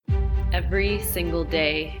Every single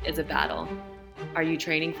day is a battle. Are you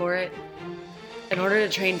training for it? In order to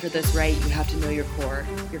train for this right, you have to know your core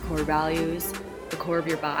values, the core of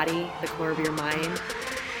your body, the core of your mind.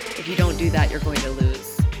 If you don't do that, you're going to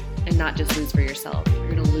lose. And not just lose for yourself.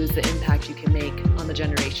 You're going to lose the impact you can make on the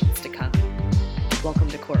generations to come. Welcome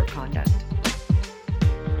to Core of Conduct.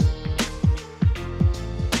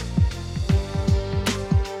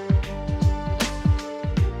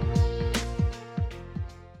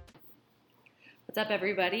 What's up,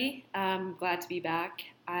 everybody? I'm glad to be back.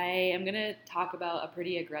 I am going to talk about a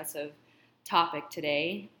pretty aggressive topic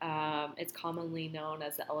today. It's commonly known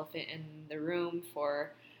as the elephant in the room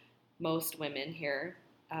for most women here.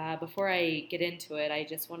 Before I get into it, I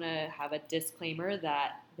just want to have a disclaimer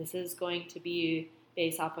that this is going to be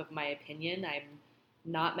based off of my opinion. I'm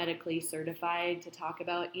not medically certified to talk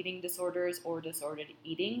about eating disorders or disordered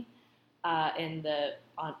eating on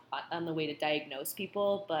the way to diagnose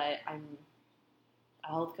people, but I'm a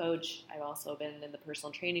health coach. I've also been in the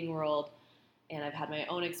personal training world, and I've had my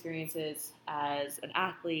own experiences as an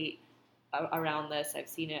athlete around this. I've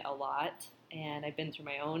seen it a lot, and I've been through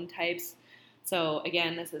my own types. So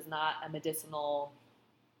again, this is not a medicinal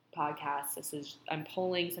podcast. I'm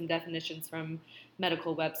pulling some definitions from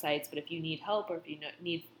medical websites, but if you need help or if you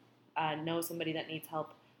know somebody that needs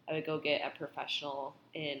help, I would go get a professional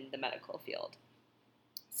in the medical field.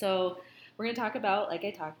 So we're going to talk about, like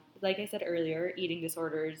I said earlier, eating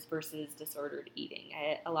disorders versus disordered eating.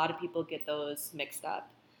 A lot of people get those mixed up.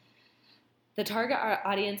 The target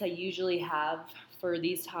audience I usually have for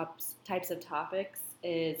these types of topics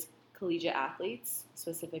is collegiate athletes,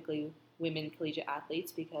 specifically women collegiate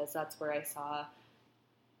athletes, because that's where I saw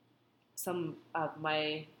some of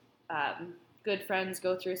my good friends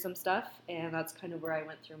go through some stuff, and that's kind of where I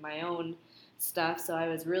went through my own stuff. So I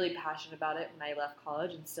was really passionate about it when I left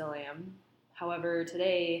college and still am. However,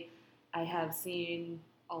 today I have seen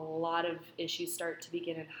a lot of issues start to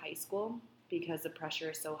begin in high school because the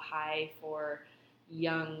pressure is so high for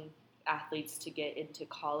young athletes to get into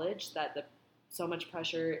college that so much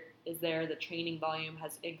pressure is there. The training volume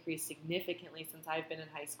has increased significantly since I've been in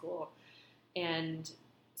high school. And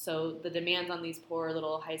so the demands on these poor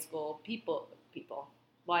little high school people,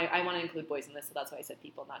 well, I want to include boys in this, so that's why I said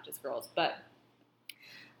people, not just girls, but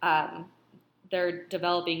they're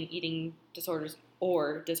developing eating disorders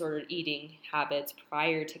or disordered eating habits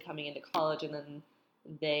prior to coming into college, and then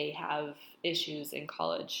they have issues in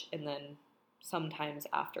college and then sometimes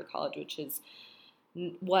after college, which is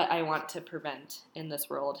what I want to prevent in this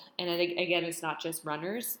world. And again, it's not just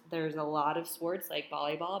runners. There's a lot of sports like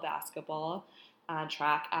volleyball, basketball,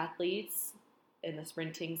 track athletes in the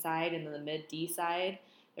sprinting side and then the mid-D side.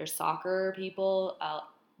 There's soccer people.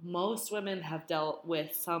 Most women have dealt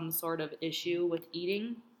with some sort of issue with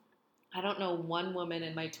eating. I don't know one woman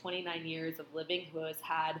in my 29 years of living who has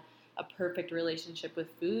had a perfect relationship with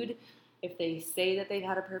food. If they say that they've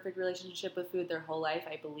had a perfect relationship with food their whole life,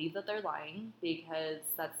 I believe that they're lying, because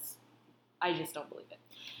I just don't believe it.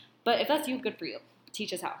 But if that's you, good for you.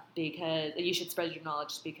 Teach us how, because you should spread your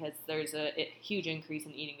knowledge, because there's a huge increase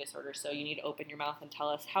in eating disorders. So you need to open your mouth and tell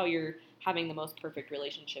us how you're having the most perfect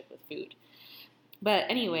relationship with food. But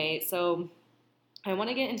anyway, so I want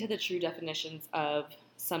to get into the true definitions of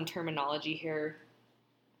some terminology here.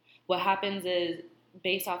 What happens is,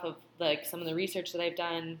 based off of some of the research that I've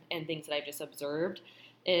done and things that I've just observed,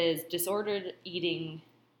 is disordered eating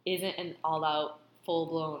isn't an all-out,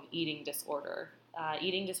 full-blown eating disorder.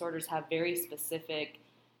 Eating disorders have very specific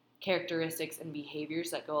characteristics and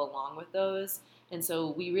behaviors that go along with those. And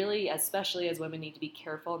so we really, especially as women, need to be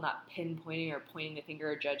careful not pinpointing or pointing the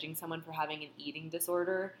finger or judging someone for having an eating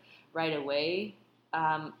disorder right away,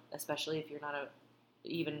 especially if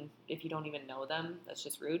even if you don't even know them. That's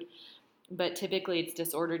just rude. But typically it's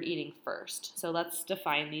disordered eating first. So let's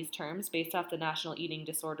define these terms based off the National Eating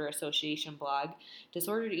Disorder Association blog.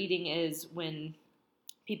 Disordered eating is when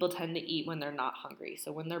people tend to eat when they're not hungry.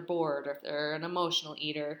 So when they're bored, or if they're an emotional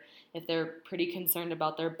eater, if they're pretty concerned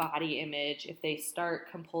about their body image, if they start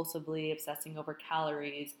compulsively obsessing over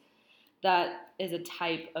calories, that is a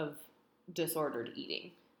type of disordered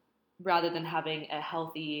eating, rather than having a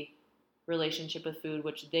healthy relationship with food,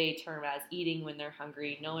 which they term as eating when they're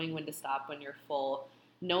hungry, knowing when to stop when you're full,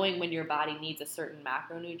 knowing when your body needs a certain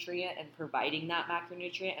macronutrient and providing that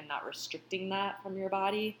macronutrient and not restricting that from your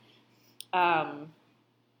body.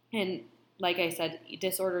 And like I said,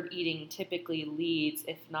 disordered eating typically leads,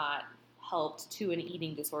 if not helped, to an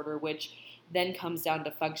eating disorder, which then comes down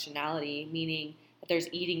to functionality, meaning that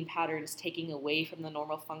there's eating patterns taking away from the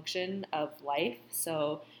normal function of life.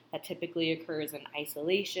 So that typically occurs in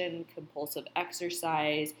isolation, compulsive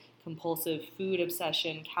exercise, compulsive food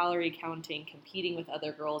obsession, calorie counting, competing with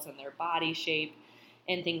other girls in their body shape,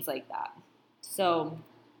 and things like that. So,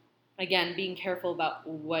 again, being careful about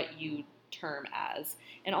what you term as.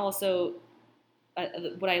 And also,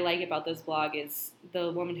 what I like about this blog is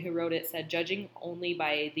the woman who wrote it said judging only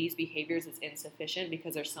by these behaviors is insufficient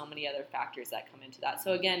because there's so many other factors that come into that.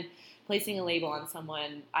 So again, placing a label on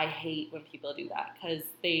someone, I hate when people do that because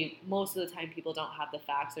most of the time people don't have the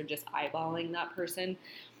facts, they're just eyeballing that person.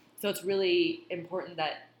 So it's really important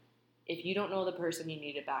that if you don't know the person, you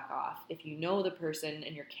need to back off. If you know the person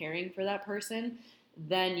and you're caring for that person,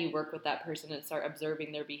 then you work with that person and start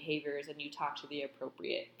observing their behaviors and you talk to the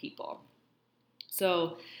appropriate people.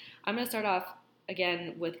 So I'm going to start off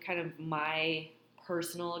again with kind of my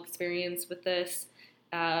personal experience with this.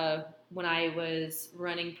 When I was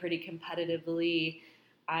running pretty competitively,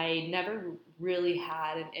 I never really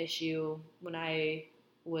had an issue. When I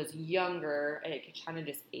was younger, I kind of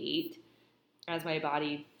just ate as my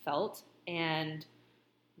body felt. And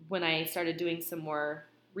when I started doing some more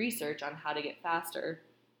research on how to get faster,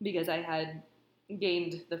 because I had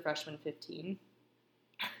gained the freshman 15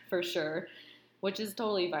 for sure, which is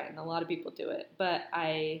totally fine. A lot of people do it. But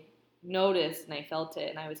I noticed and I felt it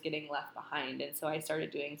and I was getting left behind. And so I started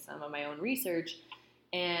doing some of my own research.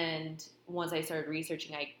 And once I started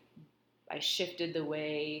researching, I shifted the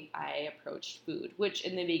way I approached food, which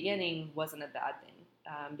in the beginning wasn't a bad thing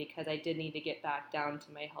because I did need to get back down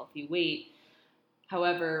to my healthy weight.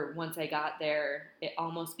 However, once I got there, it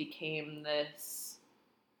almost became this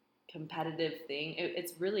competitive thing.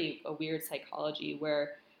 It's really a weird psychology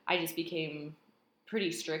where I just became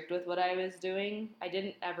pretty strict with what I was doing. I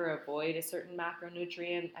didn't ever avoid a certain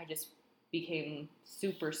macronutrient. I just became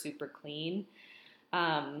super, super clean.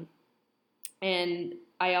 And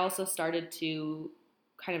I also started to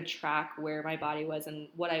kind of track where my body was and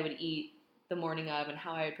what I would eat the morning of and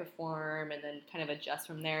how I would perform and then kind of adjust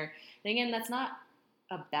from there. And again, that's not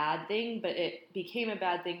a bad thing, but it became a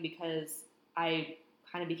bad thing because I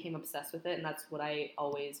kind of became obsessed with it, and that's what I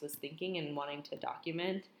always was thinking and wanting to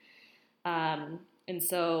document. And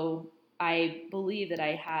so I believe that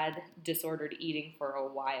I had disordered eating for a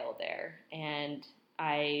while there, and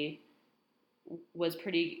I was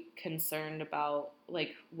pretty concerned about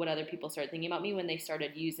like what other people started thinking about me when they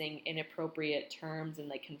started using inappropriate terms and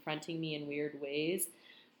like confronting me in weird ways.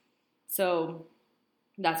 So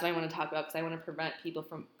that's what I want to talk about because I want to prevent people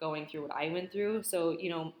from going through what I went through. So,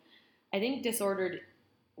 I think disordered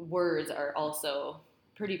words are also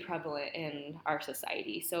pretty prevalent in our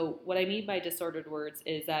society. So what I mean by disordered words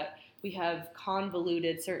is that we have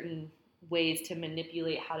convoluted certain ways to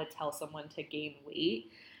manipulate how to tell someone to gain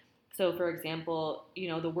weight. So for example,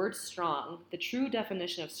 the word strong, the true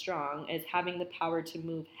definition of strong is having the power to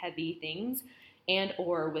move heavy things and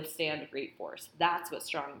or withstand great force. That's what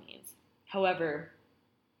strong means. However,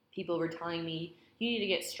 people were telling me you need to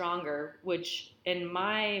get stronger, which in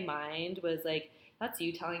my mind was like, that's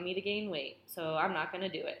you telling me to gain weight, so I'm not going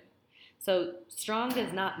to do it. So strong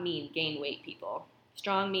does not mean gain weight, people.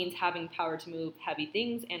 Strong means having power to move heavy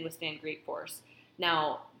things and withstand great force.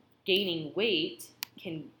 Now, gaining weight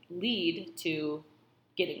can lead to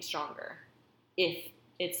getting stronger if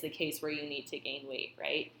it's the case where you need to gain weight,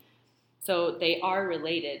 right? So they are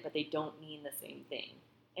related, but they don't mean the same thing.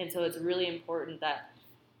 And so it's really important that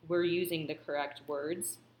we're using the correct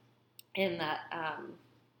words and that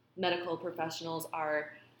medical professionals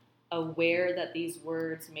are aware that these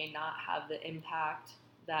words may not have the impact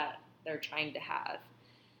that they're trying to have.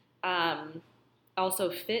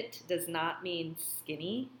 Also, fit does not mean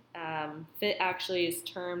skinny. Fit actually is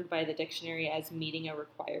termed by the dictionary as meeting a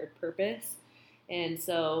required purpose. And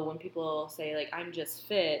so when people say, like, I'm just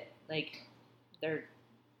fit, like,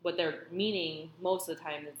 what they're meaning most of the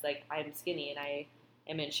time is, like, I'm skinny and I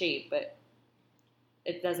am in shape. But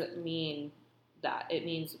it doesn't mean that. It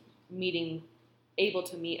means able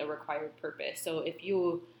to meet a required purpose. So if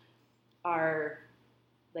you are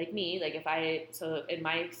like me, so in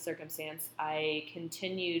my circumstance, I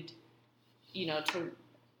continued, to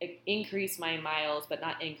increase my miles, but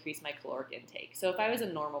not increase my caloric intake. So if I was a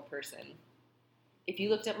normal person, if you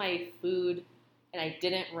looked at my food and I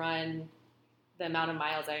didn't run the amount of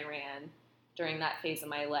miles I ran during that phase of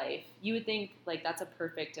my life, you would think like that's a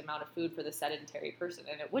perfect amount of food for the sedentary person,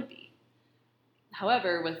 and it would be.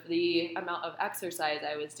 However, with the amount of exercise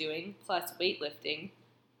I was doing plus weightlifting,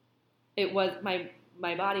 it was my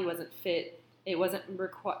body wasn't fit. It wasn't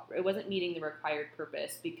meeting the required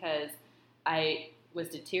purpose because I was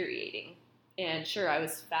deteriorating. And sure, I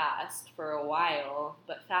was fast for a while,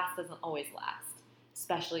 but fast doesn't always last.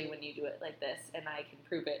 especially when you do it like this, and I can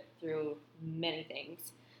prove it through many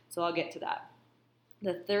things. So I'll get to that.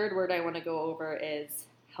 The third word I want to go over is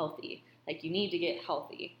healthy. Like, you need to get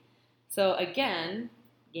healthy. So again,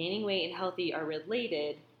 gaining weight and healthy are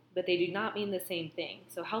related, but they do not mean the same thing.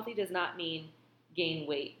 So healthy does not mean gain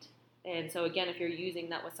weight. And so again, if you're using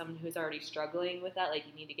that with someone who's already struggling with that, like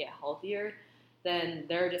you need to get healthier, then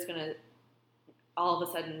they're just going to all of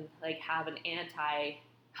a sudden like have an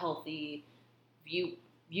anti-healthy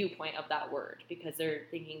viewpoint of that word, because they're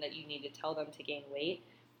thinking that you need to tell them to gain weight.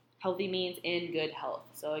 Healthy means in good health.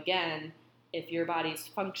 So again, if your body's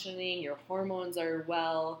functioning, your hormones are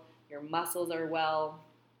well, your muscles are well,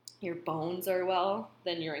 your bones are well,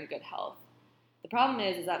 then you're in good health. The problem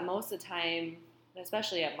is that most of the time,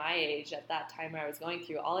 especially at my age, at that time where I was going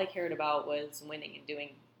through, all I cared about was winning and doing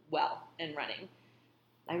well and running.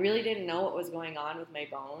 I really didn't know what was going on with my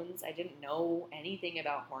bones. I didn't know anything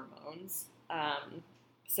about hormones.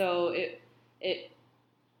 So it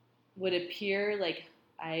would appear like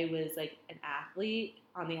I was like an athlete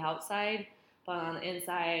on the outside, but on the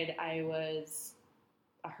inside I was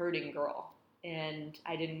a hurting girl. And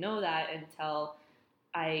I didn't know that until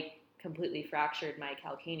I completely fractured my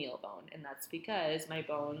calcaneal bone. And that's because my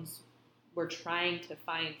bones were trying to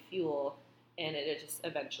find fuel, and it just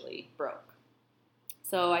eventually broke.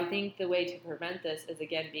 So I think the way to prevent this is,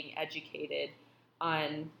 again, being educated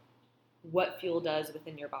on what fuel does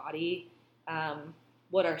within your body.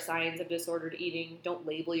 What are signs of disordered eating? Don't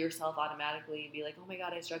label yourself automatically and be like, oh my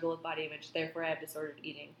God, I struggle with body image, therefore I have disordered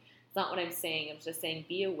eating. It's not what I'm saying. I'm just saying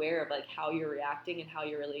be aware of like how you're reacting and how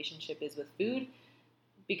your relationship is with food,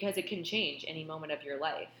 because it can change any moment of your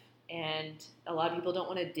life. And a lot of people don't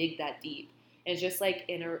want to dig that deep. And it's just like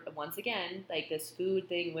once again, like this food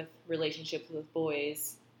thing with relationships with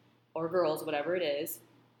boys or girls, whatever it is,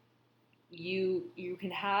 you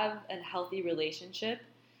can have a healthy relationship,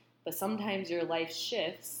 but sometimes your life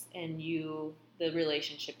shifts and the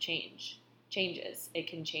relationship changes. It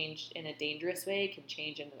can change in a dangerous way, it can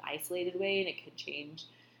change in an isolated way, and it can change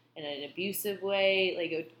in an abusive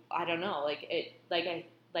way. I don't know,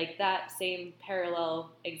 like that same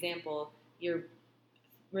parallel example, your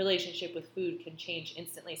relationship with food can change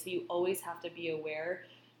instantly. So you always have to be aware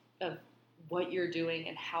of what you're doing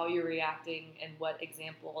and how you're reacting and what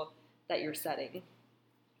example that you're setting.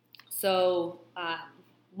 So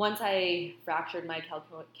once I fractured my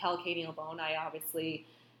calcaneal bone, I obviously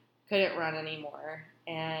couldn't run anymore,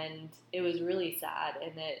 and it was really sad,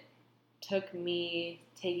 and it took me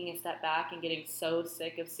taking a step back and getting so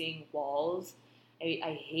sick of seeing walls. I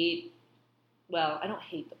don't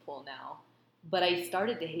hate the pool now, but I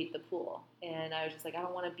started to hate the pool, and I was just like, I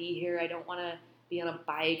don't want to be here, I don't want to be on a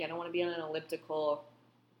bike, I don't want to be on an elliptical,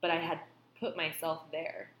 but I had put myself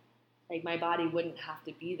there. Like, my body wouldn't have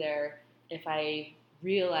to be there if I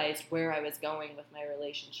realized where I was going with my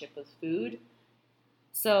relationship with food.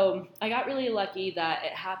 So I got really lucky that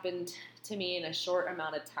it happened to me in a short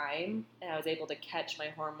amount of time, and I was able to catch my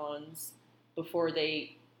hormones before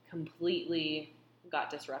they completely got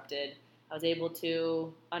disrupted. I was able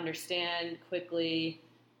to understand quickly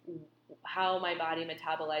how my body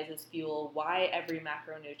metabolizes fuel, why every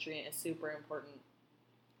macronutrient is super important.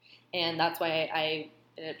 And that's why I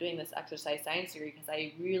ended up doing this exercise science degree, because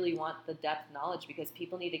I really want the depth knowledge, because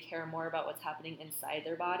people need to care more about what's happening inside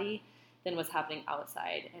their body than what's happening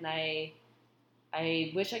outside. And I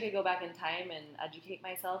wish I could go back in time and educate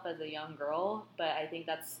myself as a young girl, but I think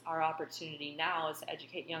that's our opportunity now, is to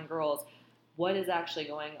educate young girls what is actually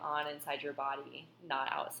going on inside your body,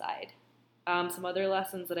 not outside. Some other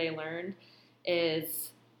lessons that I learned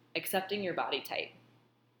is accepting your body type.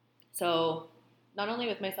 So not only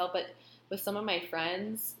with myself, but with some of my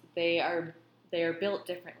friends, they are built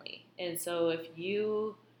differently. And so if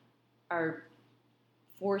you are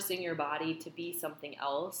forcing your body to be something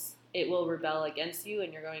else, it will rebel against you,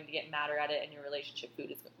 and you're going to get madder at it, and your relationship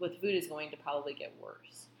with food is going to probably get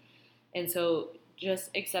worse. And so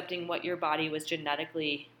just accepting what your body was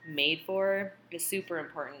genetically made for is super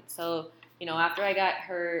important. So, after I got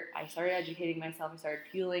hurt, I started educating myself, I started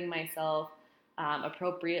fueling myself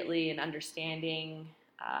appropriately, and understanding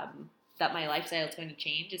that my lifestyle is going to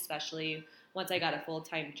change, especially once I got a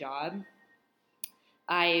full-time job.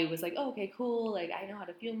 I was like, oh, okay, cool. Like, I know how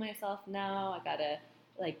to fuel myself now. I got a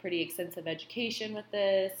pretty extensive education with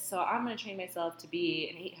this. So I'm going to train myself to be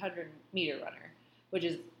an 800-meter runner, which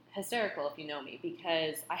is hysterical if you know me,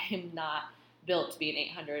 because I am not built to be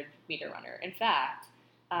an 800-meter runner. In fact,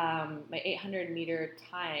 my 800-meter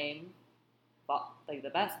time, the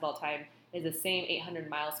best of all time, is the same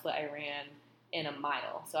 800-mile split I ran in a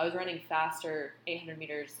mile. So I was running faster 800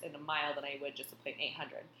 meters in a mile than I would just a plain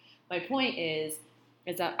 800. My point is,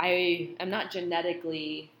 is that I am not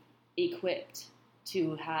genetically equipped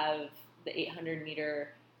to have the 800 meter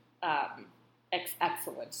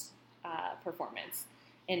excellence performance.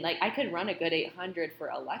 And like I could run a good 800 for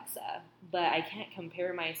Alexa, but I can't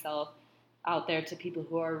compare myself out there to people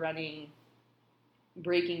who are running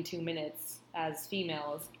breaking 2 minutes as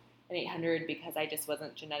females in 800 because I just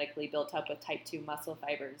wasn't genetically built up with type 2 muscle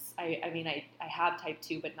fibers. I have type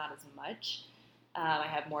 2, but not as much. I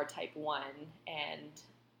have more type 1. And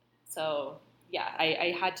so, yeah,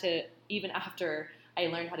 I had to, even after I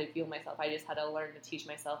learned how to fuel myself, I just had to learn to teach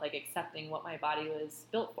myself, like, accepting what my body was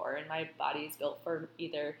built for. And my body is built for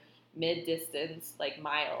either mid-distance, like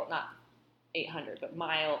mile, not 800, but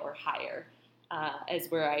mile or higher is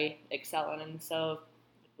where I excel in. And so,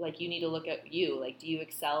 like, you need to look at you. Like, do you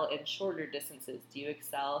excel in shorter distances? Do you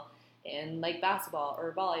excel in, like, basketball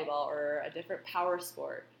or volleyball or a different power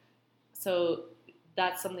sport? So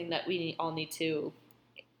that's something that we all need to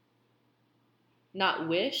not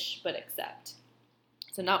wish, but accept.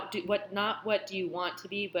 So not what do you want to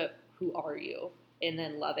be, but who are you? And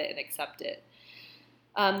then love it and accept it.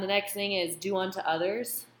 The next thing is do unto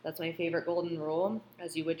others. That's my favorite golden rule,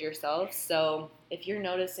 as you would yourself. So if you're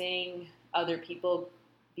noticing other people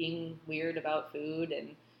being weird about food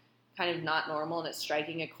and kind of not normal and it's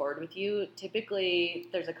striking a chord with you, typically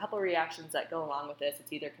there's a couple reactions that go along with this.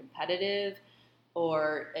 It's either competitive,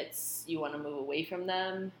 or it's you want to move away from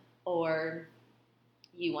them, or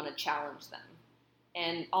you want to challenge them.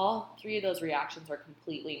 And all three of those reactions are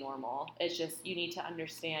completely normal. It's just you need to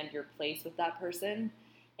understand your place with that person,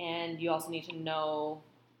 and you also need to know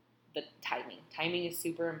the timing. Timing is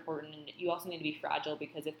super important, and you also need to be fragile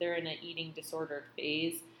because if they're in an eating disordered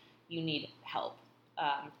phase, you need help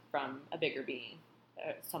from a bigger being,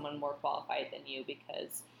 someone more qualified than you,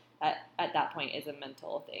 because at that point is a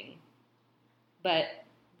mental thing. But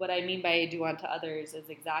what I mean by do unto others is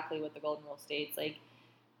exactly what the golden rule states. Like,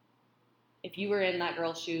 if you were in that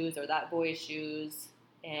girl's shoes or that boy's shoes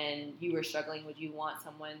and you were struggling, would you want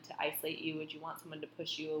someone to isolate you? Would you want someone to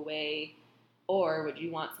push you away? Or would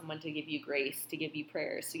you want someone to give you grace, to give you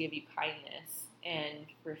prayers, to give you kindness, and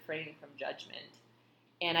refrain from judgment?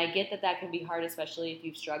 And I get that can be hard, especially if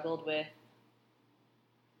you've struggled with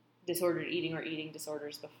disordered eating or eating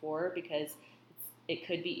disorders before, because it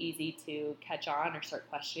could be easy to catch on or start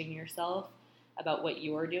questioning yourself about what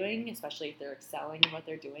you're doing, especially if they're excelling in what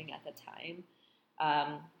they're doing at the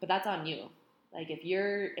time. But that's on you. Like, if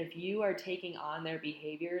you are taking on their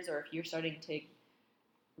behaviors, or if you're starting to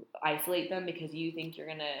isolate them because you think you're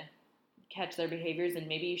gonna catch their behaviors, then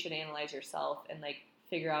maybe you should analyze yourself and like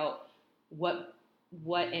figure out what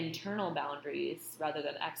internal boundaries rather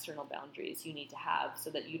than external boundaries you need to have so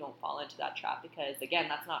that you don't fall into that trap. Because again,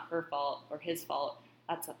 that's not her fault or his fault.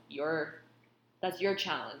 That's your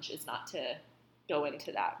challenge, is not to go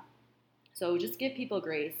into that. So just give people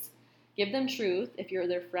grace. Give them truth. If you're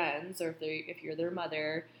their friends, or if you're their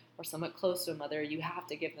mother or somewhat close to a mother, you have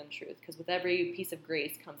to give them truth, because with every piece of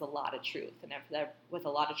grace comes a lot of truth, and with a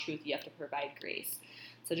lot of truth you have to provide grace.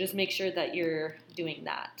 So just make sure that you're doing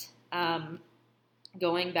that.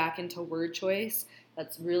 Going back into word choice,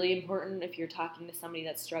 that's really important if you're talking to somebody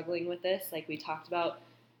that's struggling with this. Like we talked about,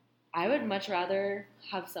 I would much rather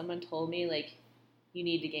have someone told me, like, you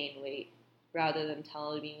need to gain weight, rather than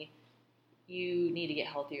telling me you need to get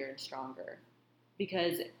healthier and stronger.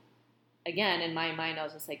 Because again, in my mind, I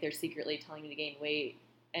was just like, they're secretly telling me to gain weight,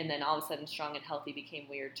 and then all of a sudden strong and healthy became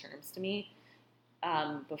weird terms to me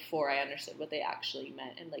before I understood what they actually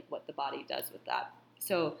meant and like what the body does with that.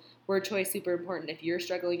 So word choice, super important. If you're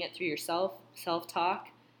struggling it through yourself, self-talk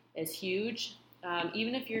is huge.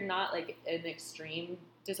 Even if you're not like an extreme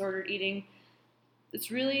disordered eating,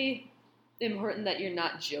 it's really important that you're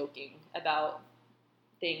not joking about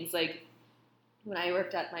things. Like when I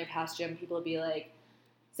worked at my past gym, people would be like,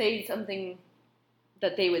 say something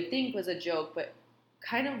that they would think was a joke, but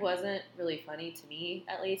kind of wasn't really funny to me,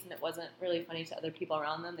 at least, and it wasn't really funny to other people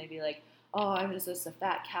around them. They'd be like, oh, I'm just a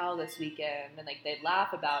fat cow this weekend, and like they'd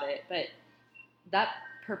laugh about it, but that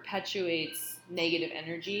perpetuates negative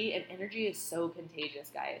energy, and energy is so contagious,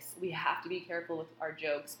 guys. We have to be careful with our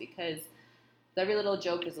jokes, because every little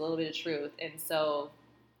joke is a little bit of truth. And so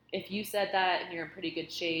if you said that and you're in pretty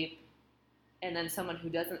good shape, and then someone who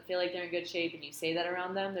doesn't feel like they're in good shape and you say that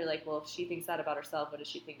around them, they're like, well, if she thinks that about herself, what does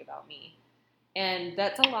she think about me? And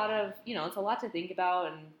that's a lot of, it's a lot to think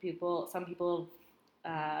about. And some people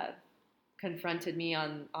confronted me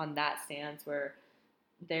on that stance where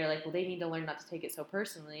they're like, well, they need to learn not to take it so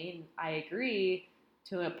personally. And I agree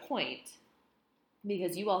to a point,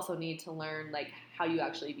 because you also need to learn like how you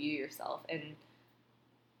actually view yourself. And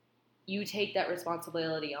you take that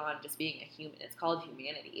responsibility on just being a human. It's called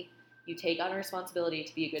humanity. You take on a responsibility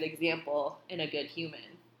to be a good example and a good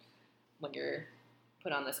human when you're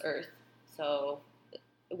put on this earth. So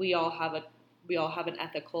we all have an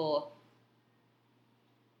ethical,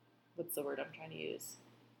 what's the word I'm trying to use?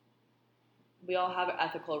 We all have an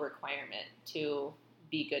ethical requirement to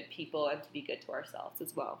be good people and to be good to ourselves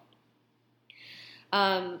as well.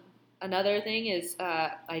 Another thing is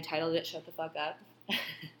I titled it "Shut the Fuck Up"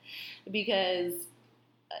 because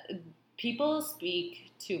people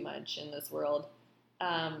speak too much in this world.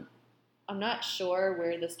 I'm not sure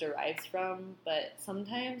where this derives from, but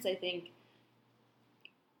sometimes I think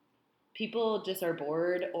people just are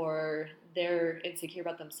bored or they're insecure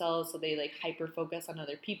about themselves, so they like hyper focus on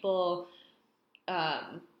other people.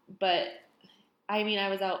 But I mean, I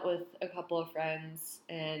was out with a couple of friends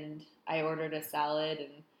and I ordered a salad,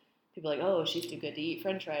 and people are like, oh, she's too good to eat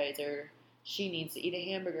French fries, or she needs to eat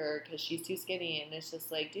a hamburger because she's too skinny. And it's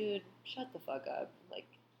just like, dude, shut the fuck up. Like,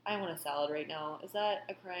 I want a salad right now. Is that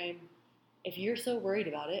a crime? If you're so worried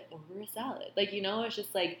about it, order a salad. Like, it's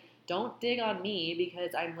just like, don't dig on me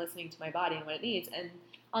because I'm listening to my body and what it needs. And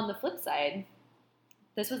on the flip side,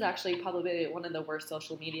 this was actually probably one of the worst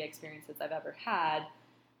social media experiences I've ever had,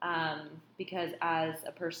 because as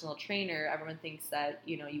a personal trainer, everyone thinks that,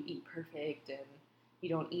 you eat perfect and you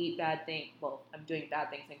don't eat bad things. Well, I'm doing bad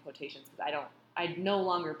things in quotations because I no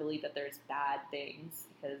longer believe that there's bad things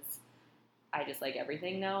because I just like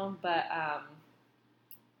everything now. But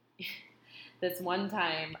this one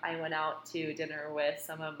time I went out to dinner with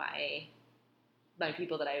some of my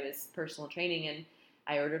people that I was personal training, and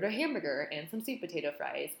I ordered a hamburger and some sweet potato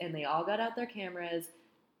fries, and they all got out their cameras,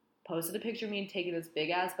 posted a picture of me taking this big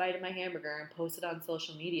ass bite of my hamburger, and posted on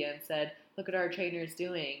social media and said, look what our trainer's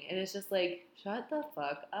doing. And it's just like, shut the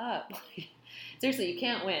fuck up. Seriously, you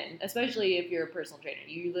can't win, especially if you're a personal trainer.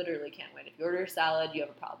 You literally can't win. If you order a salad, you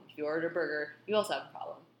have a problem. If you order a burger, you also have a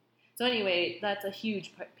problem. So anyway, that's a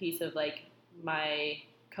huge piece of like my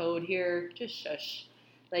code here. Just shush.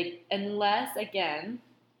 Like, unless, again,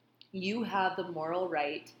 you have the moral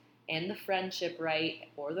right and the friendship right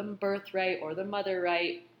or the birthright or the mother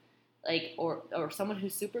right, like, or someone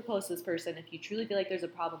who's super close to this person, if you truly feel like there's a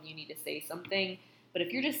problem, you need to say something. But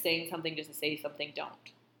if you're just saying something just to say something, don't.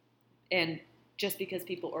 And just because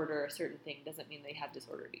people order a certain thing doesn't mean they have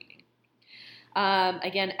disordered eating.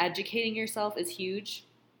 Again, educating yourself is huge,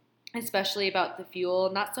 especially about the fuel.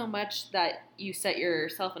 Not so much that you set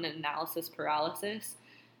yourself in an analysis paralysis,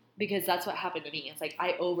 because that's what happened to me. It's like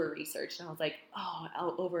I over-researched, and I was like,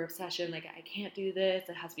 oh, over-obsession. Like, I can't do this.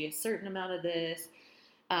 It has to be a certain amount of this.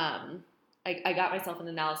 I got myself in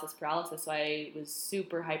analysis paralysis, so I was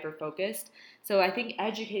super hyper-focused. So I think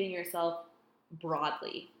educating yourself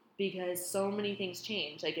broadly, because so many things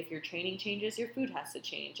change. Like, if your training changes, your food has to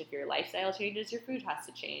change. If your lifestyle changes, your food has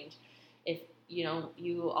to change. If,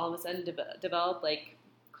 you all of a sudden develop, like,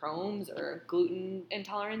 Crohn's or gluten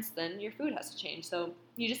intolerance, then your food has to change. So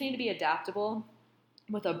you just need to be adaptable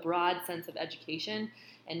with a broad sense of education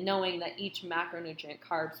and knowing that each macronutrient,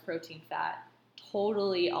 carbs, protein, fat,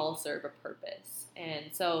 totally all serve a purpose. And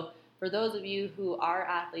so for those of you who are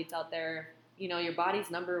athletes out there, your body's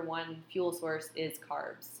number one fuel source is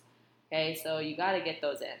carbs. Okay, so you got to get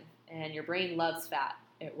those in. And your brain loves fat.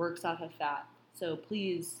 It works off of fat. So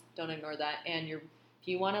please don't ignore that. And if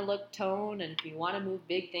you want to look tone and if you want to move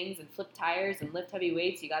big things and flip tires and lift heavy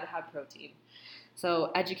weights, you got to have protein.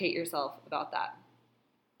 So educate yourself about that.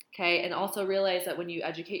 Okay, and also realize that when you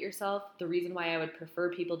educate yourself, the reason why I would prefer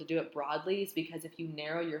people to do it broadly is because if you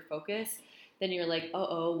narrow your focus, then you're like,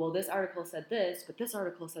 well, this article said this, but this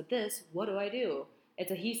article said this, what do I do?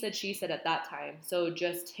 It's a he said, she said at that time. So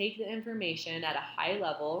just take the information at a high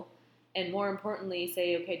level, and more importantly,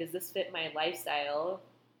 say, okay, does this fit my lifestyle?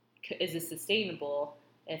 Is this sustainable?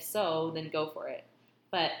 If so, then go for it.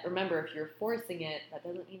 But remember, if you're forcing it, that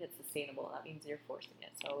doesn't mean it's sustainable. That means you're forcing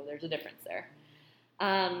it. So there's a difference there.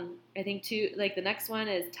 I think too, like the next one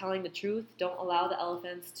is telling the truth. Don't allow the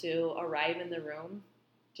elephants to arrive in the room.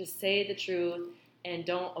 Just say the truth and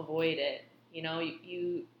don't avoid it.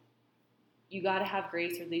 You got to have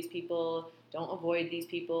grace for these people. Don't avoid these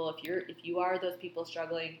people. If you are those people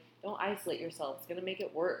struggling, don't isolate yourself. It's gonna make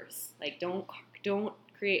it worse. Like, don't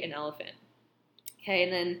create an elephant. Okay,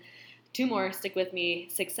 and then 2 more, stick with me.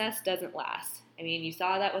 Success doesn't last. I mean, you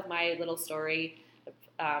saw that with my little story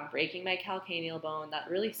of breaking my calcaneal bone. That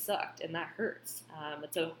really sucked, and that hurts.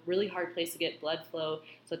 It's a really hard place to get blood flow,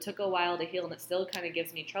 so it took a while to heal, and it still kind of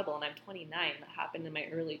gives me trouble, and I'm 29. That happened in my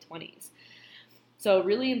early 20s. So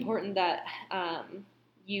really important that when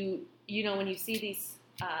you see these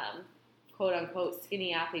quote unquote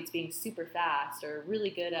skinny athletes being super fast or really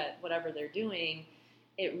good at whatever they're doing,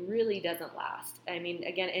 it really doesn't last. I mean,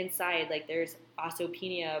 again, inside, like there's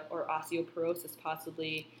osteopenia or osteoporosis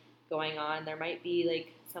possibly going on. There might be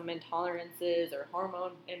like some intolerances or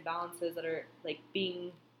hormone imbalances that are like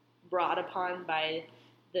being brought upon by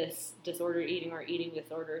this disordered eating or eating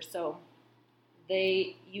disorder. So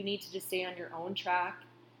you need to just stay on your own track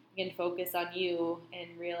and focus on you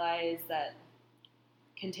and realize that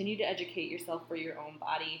continue to educate yourself for your own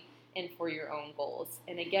body and for your own goals.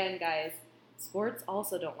 And again, guys, sports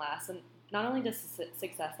also don't last. And not only does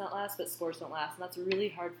success not last, but sports don't last. And that's really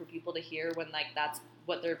hard for people to hear when like that's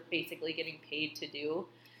what they're basically getting paid to do.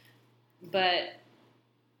 But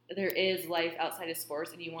there is life outside of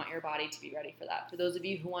sports, and you want your body to be ready for that. For those of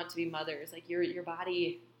you who want to be mothers, like your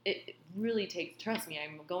body, it really takes, trust me,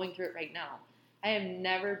 I'm going through it right now. I have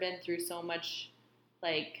never been through so much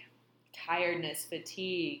like tiredness,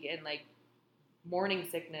 fatigue, and like morning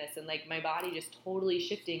sickness, and like my body just totally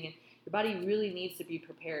shifting. And your body really needs to be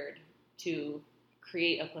prepared to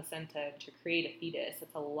create a placenta, to create a fetus.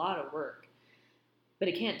 It's a lot of work, but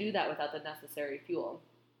it can't do that without the necessary fuel.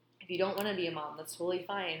 If you don't want to be a mom, that's totally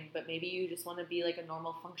fine, but maybe you just want to be like a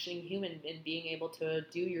normal functioning human and being able to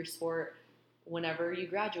do your sport whenever you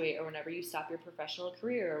graduate or whenever you stop your professional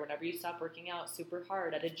career or whenever you stop working out super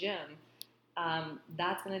hard at a gym.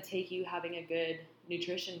 That's going to take you having a good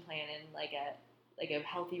nutrition plan and like a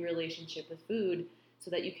healthy relationship with food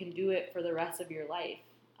so that you can do it for the rest of your life.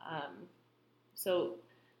 So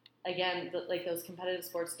again, like those competitive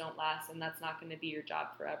sports don't last, and that's not going to be your job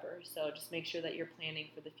forever. So just make sure that you're planning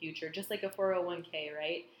for the future, just like a 401k,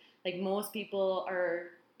 right? Like most people are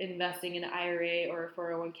investing in an IRA or a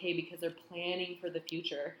 401k because they're planning for the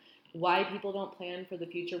future. Why people don't plan for the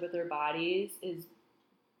future with their bodies is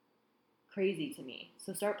crazy to me.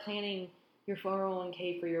 So start planning your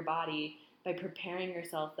 401k for your body by preparing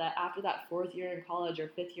yourself that after that 4th year in college or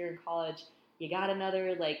 5th year in college, you got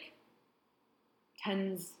another like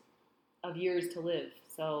tens of years to live.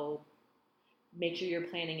 So make sure you're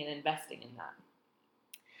planning and investing in that.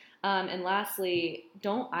 And lastly,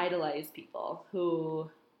 don't idolize people who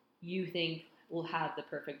you think will have the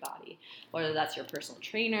perfect body, whether that's your personal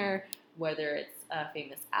trainer, whether it's a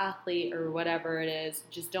famous athlete or whatever it is.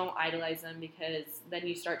 Just don't idolize them, because then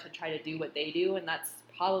you start to try to do what they do, and that's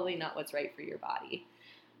probably not what's right for your body.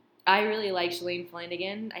 I really like Shalane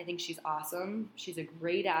Flanagan. I think she's awesome. She's a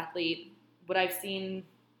great athlete. What I've seen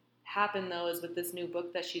happen, though, is with this new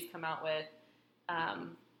book that she's come out with,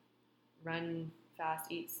 Run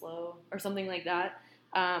Fast, Eat Slow, or something like that,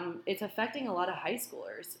 it's affecting a lot of high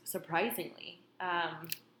schoolers, surprisingly.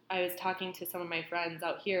 I was talking to some of my friends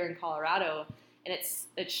out here in Colorado, and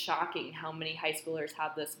it's shocking how many high schoolers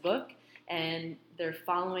have this book, and they're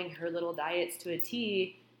following her little diets to a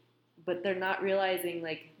T, but they're not realizing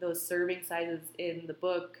like those serving sizes in the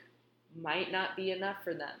book might not be enough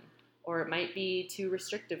for them, or it might be too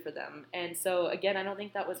restrictive for them. And so, again, I don't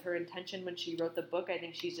think that was her intention when she wrote the book. I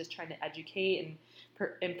think she's just trying to educate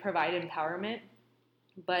and provide empowerment.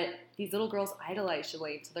 But these little girls idolize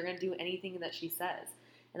Shalane, so they're going to do anything that she says.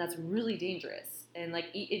 And that's really dangerous. And, like,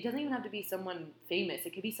 it doesn't even have to be someone famous.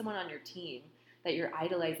 It could be someone on your team that you're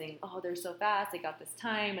idolizing. Oh, they're so fast. They got this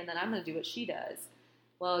time. And then I'm going to do what she does.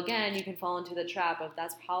 Well, again, you can fall into the trap of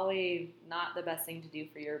that's probably not the best thing to do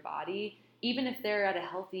for your body. Even if they're at a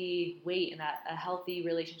healthy weight and at a healthy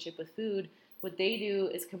relationship with food, what they do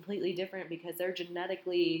is completely different because they're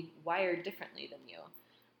genetically wired differently than you.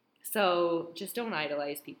 So just don't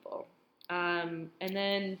idolize people. And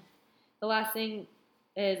then the last thing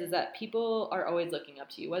is that people are always looking up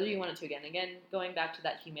to you, whether you want it to. Again, going back to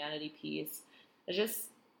that humanity piece, it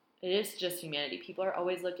is just humanity. People are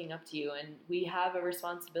always looking up to you, and we have a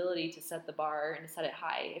responsibility to set the bar and to set it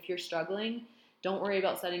high. If you're struggling, don't worry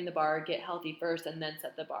about setting the bar. Get healthy first and then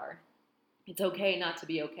set the bar. It's okay not to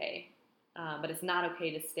be okay, but it's not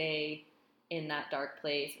okay to stay in that dark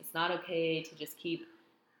place. It's not okay to just keep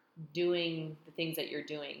doing the things that you're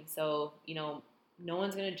doing. So, no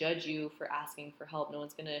one's going to judge you for asking for help. No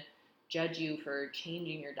one's going to judge you for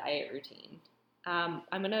changing your diet routine. I'm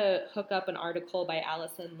going to hook up an article by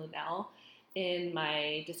Allison Linnell in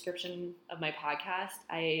my description of my podcast.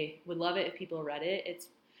 I would love it if people read it. It's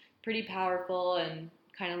pretty powerful, and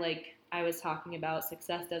kind of like I was talking about,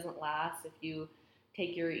 success doesn't last if you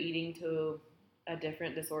take your eating to a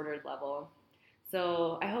different disordered level.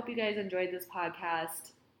 So I hope you guys enjoyed this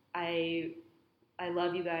podcast. I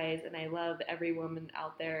love you guys, and I love every woman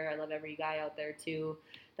out there. I love every guy out there too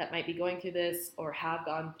that might be going through this or have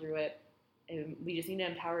gone through it. And we just need to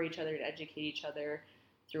empower each other and educate each other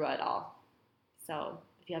through it all. So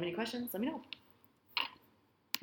if you have any questions, let me know.